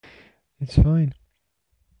It's fine.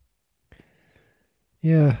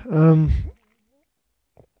 Yeah.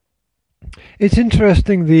 It's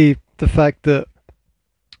interesting the fact that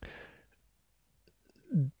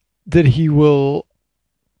he will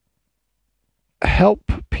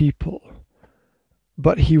help people,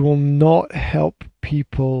 but he will not help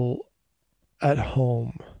people at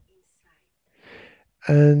home.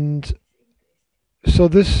 And so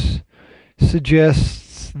this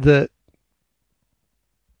suggests that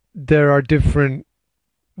there are different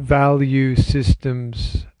value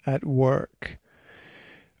systems at work,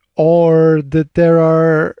 or that there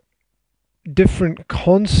are different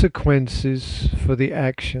consequences for the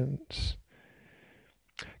actions.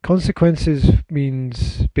 Consequences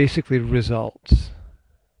means basically results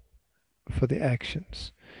for the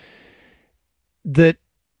actions. That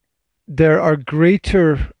there are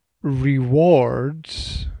greater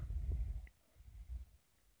rewards,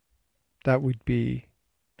 that would be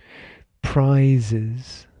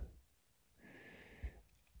prizes,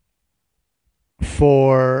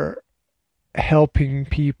 for helping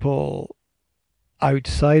people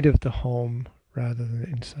outside of the home rather than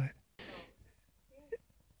inside.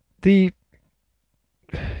 The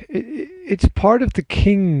it's part of the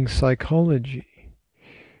king psychology,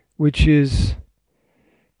 which is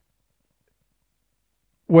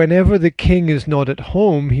whenever the king is not at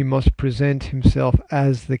home, he must present himself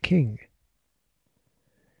as the king,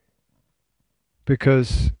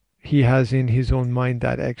 because he has in his own mind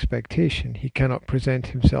that expectation. He cannot present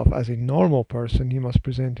himself as a normal person, he must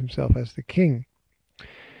present himself as the king.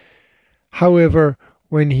 However,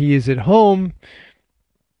 when he is at home,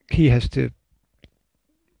 he has to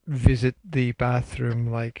visit the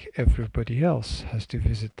bathroom like everybody else has to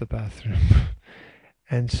visit the bathroom.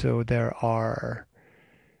 And so there are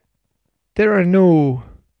no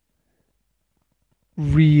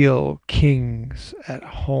real kings at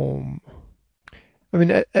home. I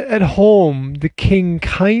mean, at home, the king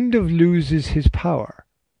kind of loses his power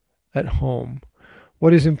at home.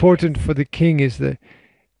 What is important for the king is the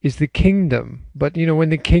kingdom. But when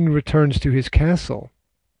the king returns to his castle,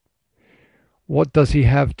 what does he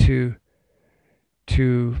have to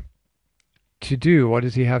do? What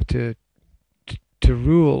does he have to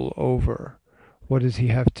rule over? What does he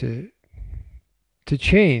have to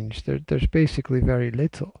change? There's basically very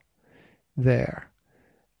little there.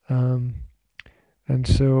 And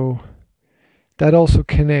so that also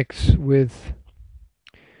connects with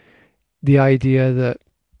the idea that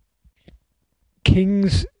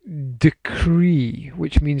kings decree,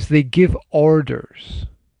 which means they give orders.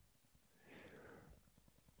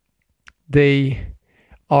 They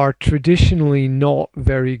are traditionally not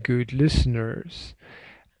very good listeners,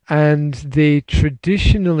 and they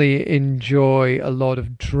traditionally enjoy a lot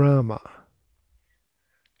of drama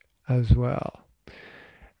as well.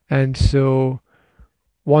 And so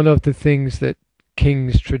one of the things that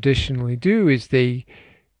kings traditionally do is they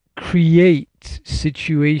create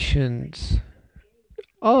situations,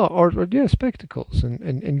 or yeah, spectacles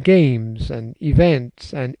and games and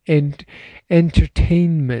events and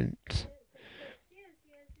entertainment,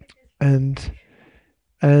 and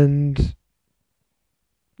and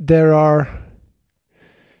there are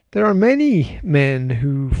many men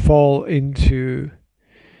who fall into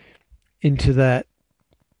that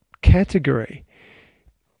category.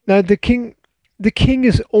 Now the king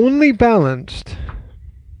is only balanced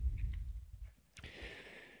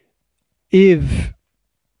if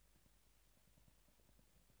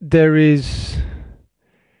there is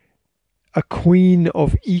a queen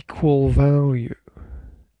of equal value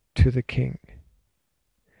to the king.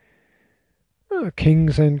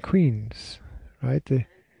 Kings and queens, right?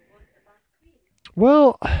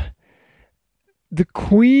 Well, the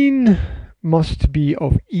queen must be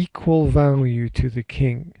of equal value to the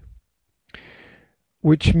king,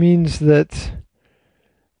 which means that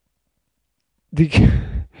the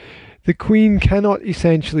the queen cannot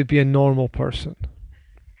essentially be a normal person.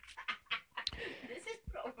 This is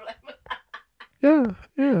problem. Yeah,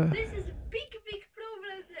 yeah. This is big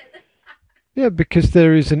problem then. Yeah, because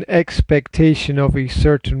there is an expectation of a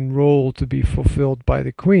certain role to be fulfilled by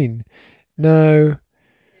the queen. Now,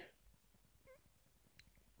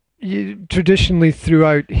 traditionally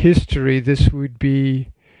throughout history, this would be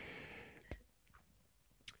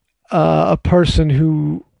a person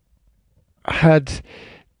who had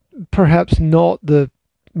perhaps not the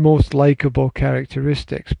most likable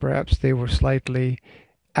characteristics. Perhaps they were slightly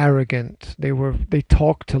arrogant. They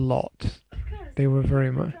talked a lot. They were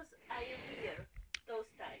very much. Because I am here those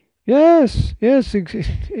times. Yes, Yes, and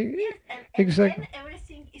exactly. then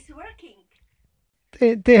everything is working.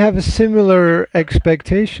 They have a similar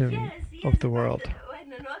expectation Yes, of the but world. when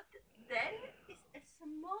not, then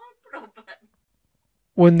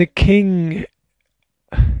when the king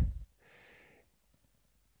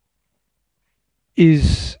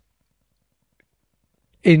is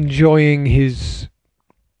enjoying his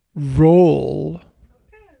role,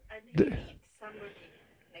 And he th- needs somebody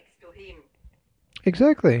next to him.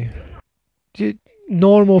 exactly.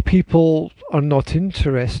 Normal people are not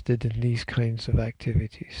interested in these kinds of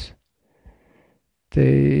activities.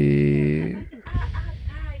 They, But are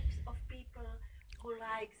types of people who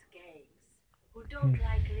likes games, who don't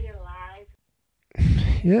like real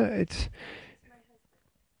life. yeah, This is my husband.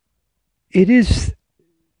 it is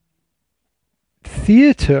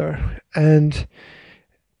theater, and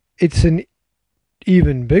it's an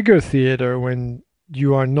even bigger theater when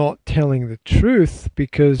you are not telling the truth,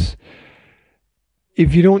 because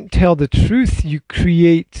if you don't tell the truth, you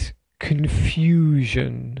create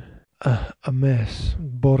confusion. A mess,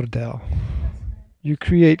 bordel. You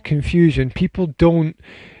create confusion. People don't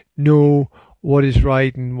know what is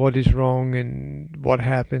right and what is wrong and what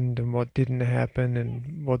happened and what didn't happen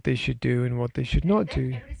and what they should do and what they should not Then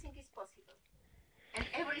do. everything is possible. And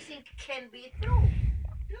everything can be true.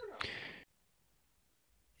 You know.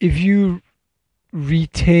 If you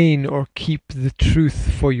retain or keep the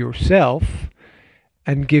truth for yourself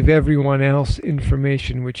and give everyone else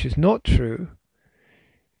information which is not true,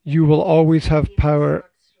 you will always have power.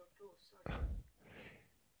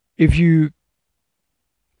 If you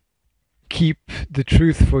keep the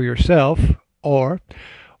truth for yourself, or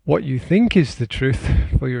what you think is the truth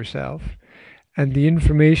for yourself, and the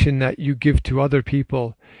information that you give to other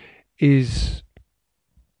people is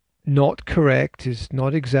not correct, is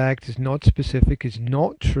not exact, is not specific, is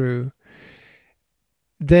not true,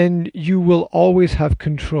 then you will always have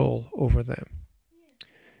control over them,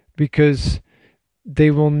 because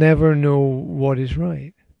they will never know what is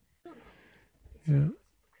right. Yeah.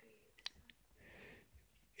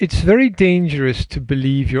 It's very dangerous to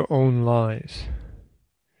believe your own lies.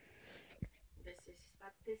 This is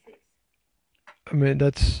what this is. I mean,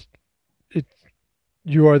 that's it.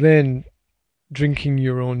 You are then drinking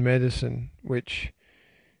your own medicine, which,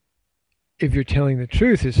 if you're telling the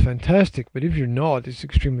truth, is fantastic, but if you're not, it's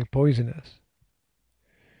extremely poisonous.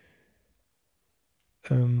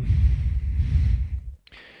 Um,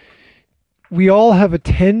 we all have a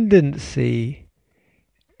tendency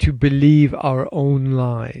to believe our own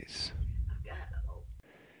lies.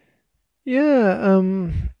 Yeah,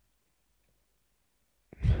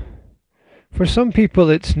 for some people,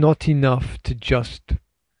 it's not enough to just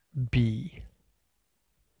be.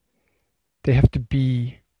 They have to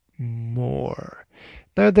be more.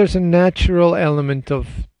 Now, there's a natural element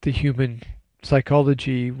of the human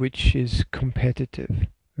psychology which is competitive.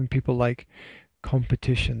 And people like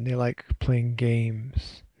competition, they like playing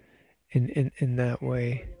games in that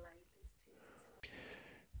way.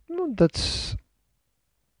 No, that's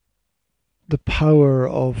the power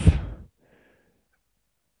of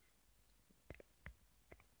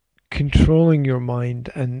controlling your mind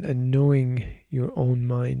and knowing your own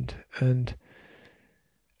mind. And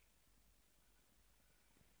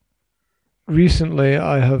recently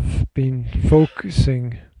I have been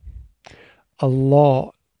focusing a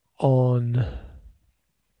lot on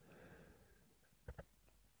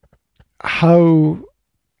how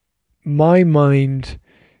my mind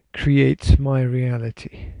creates my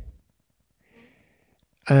reality.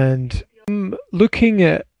 And I'm looking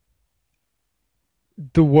at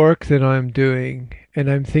the work that I'm doing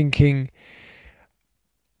and I'm thinking,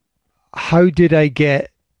 how did I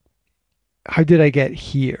get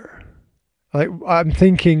here? Like, I'm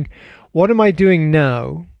thinking, what am I doing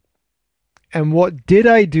now? And what did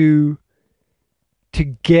I do to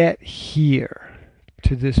get here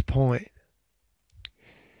to this point?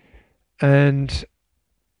 And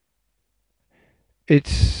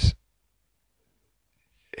it's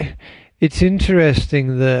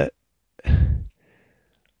interesting that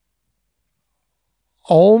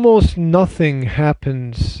almost nothing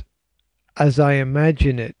happens as I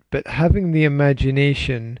imagine it, but having the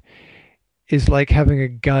imagination is like having a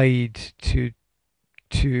guide to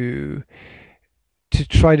to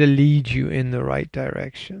try to lead you in the right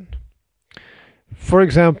direction. For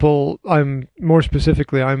example, I'm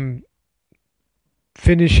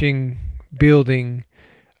finishing building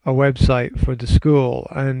a website for the school,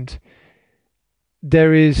 and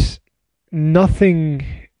there is nothing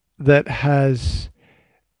that has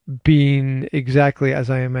been exactly as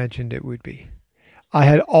I imagined it would be. I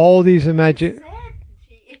had all these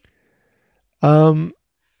um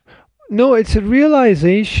no, it's a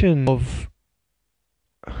realization of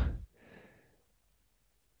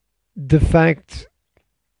the fact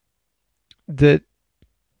that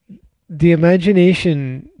the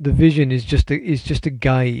imagination, the vision is just a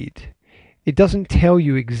guide. It doesn't tell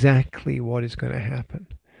you exactly what is going to happen,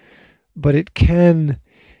 but it can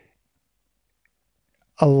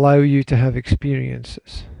allow you to have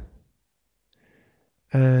experiences.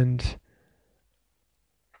 And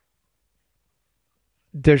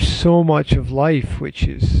there's so much of life which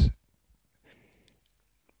is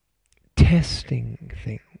testing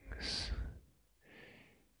things,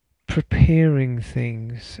 preparing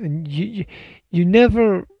things, and you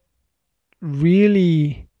never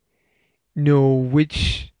really know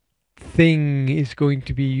which thing is going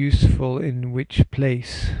to be useful in which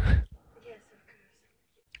place. Yes, of course.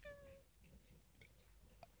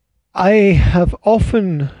 I have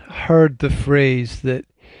often heard the phrase that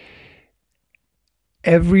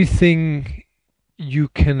everything you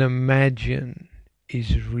can imagine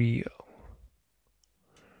is real.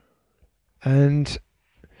 And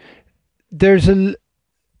there's the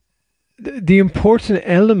important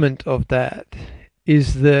element of that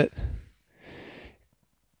is that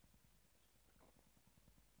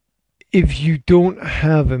if you don't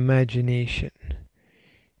have imagination,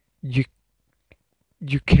 you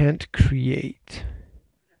you can't create.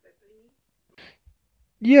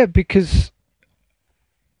 Yeah, because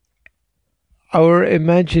our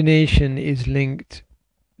imagination is linked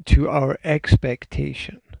to our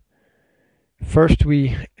expectation. First,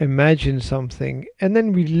 we imagine something, and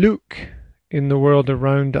then we look in the world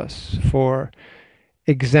around us for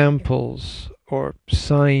examples or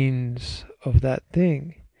signs of that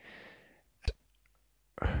thing.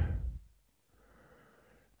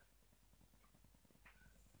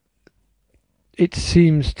 It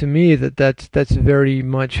seems to me that that's very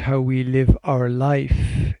much how we live our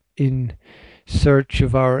life, in search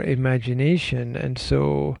of our imagination. And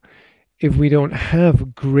so if we don't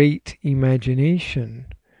have great imagination,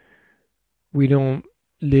 we don't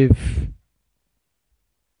live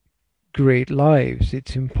great lives.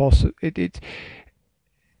 It's impossible.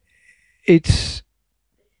 It's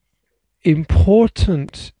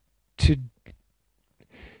important to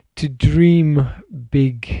dream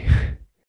big.